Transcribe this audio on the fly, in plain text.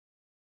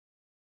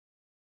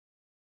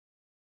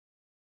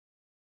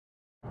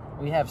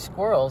we have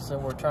squirrels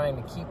and we're trying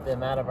to keep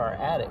them out of our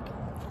attic.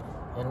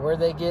 And where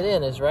they get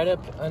in is right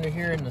up under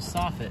here in the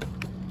soffit.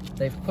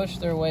 They've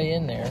pushed their way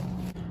in there.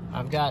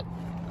 I've got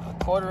a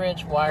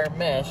 1/4-inch wire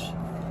mesh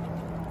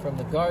from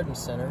the garden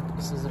center.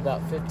 This is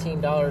about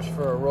 $15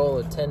 for a roll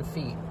of 10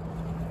 feet.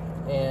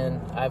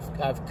 And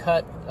I've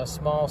cut a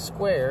small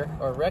square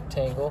or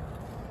rectangle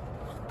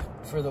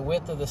for the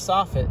width of the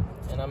soffit,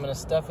 and I'm going to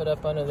stuff it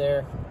up under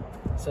there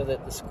so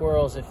that the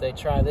squirrels, if they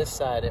try this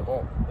side, it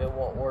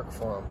won't work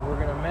for them. We're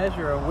going to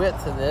measure a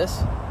width of this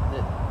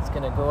that's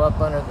going to go up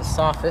under the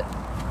soffit,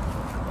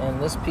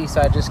 and this piece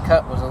I just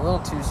cut was a little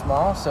too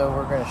small, so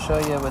we're going to show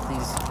you with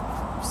these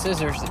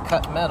scissors that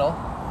cut metal.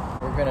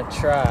 We're going to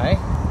try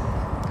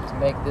to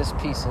make this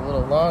piece a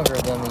little longer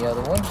than the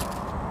other one,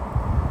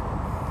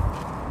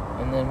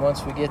 and then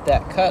once we get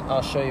that cut,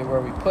 I'll show you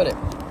where we put it.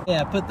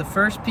 Yeah, I put the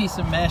first piece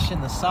of mesh in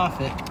the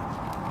soffit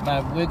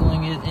by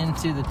wiggling it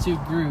into the 2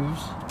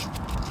 grooves,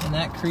 and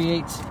that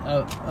creates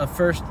a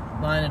first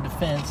line of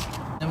defense.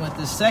 And with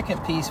the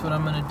second piece, what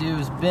I'm going to do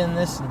is bend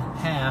this in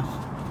half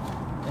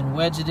and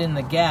wedge it in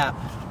the gap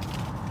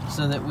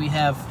so that we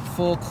have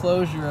full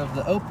closure of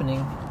the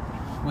opening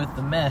with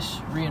the mesh,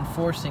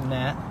 reinforcing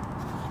that.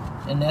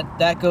 And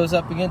that goes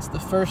up against the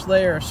first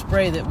layer of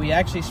spray that we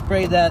actually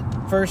sprayed that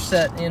first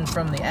set in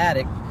from the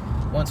attic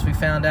once we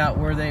found out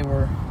where they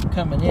were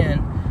coming in.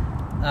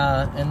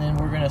 And then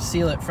we're going to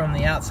seal it from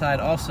the outside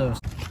also.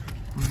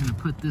 We're going to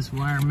put this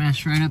wire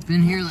mesh right up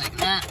in here like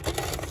that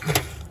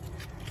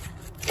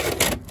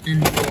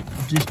and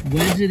just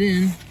wedge it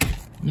in,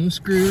 no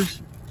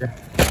screws.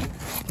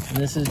 And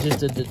this is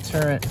just a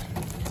deterrent to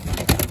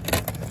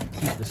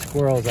keep the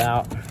squirrels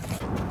out.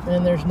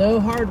 And there's no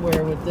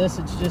hardware with this,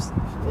 it's just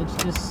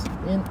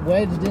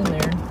wedged in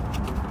there,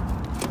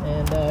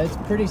 and it's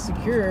pretty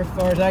secure as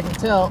far as I can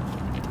tell.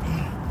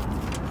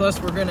 Plus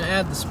we're going to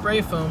add the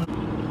spray foam.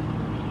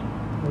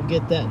 We'll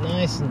get that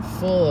nice and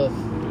full of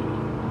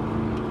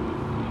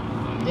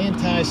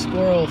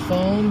anti-squirrel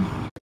foam.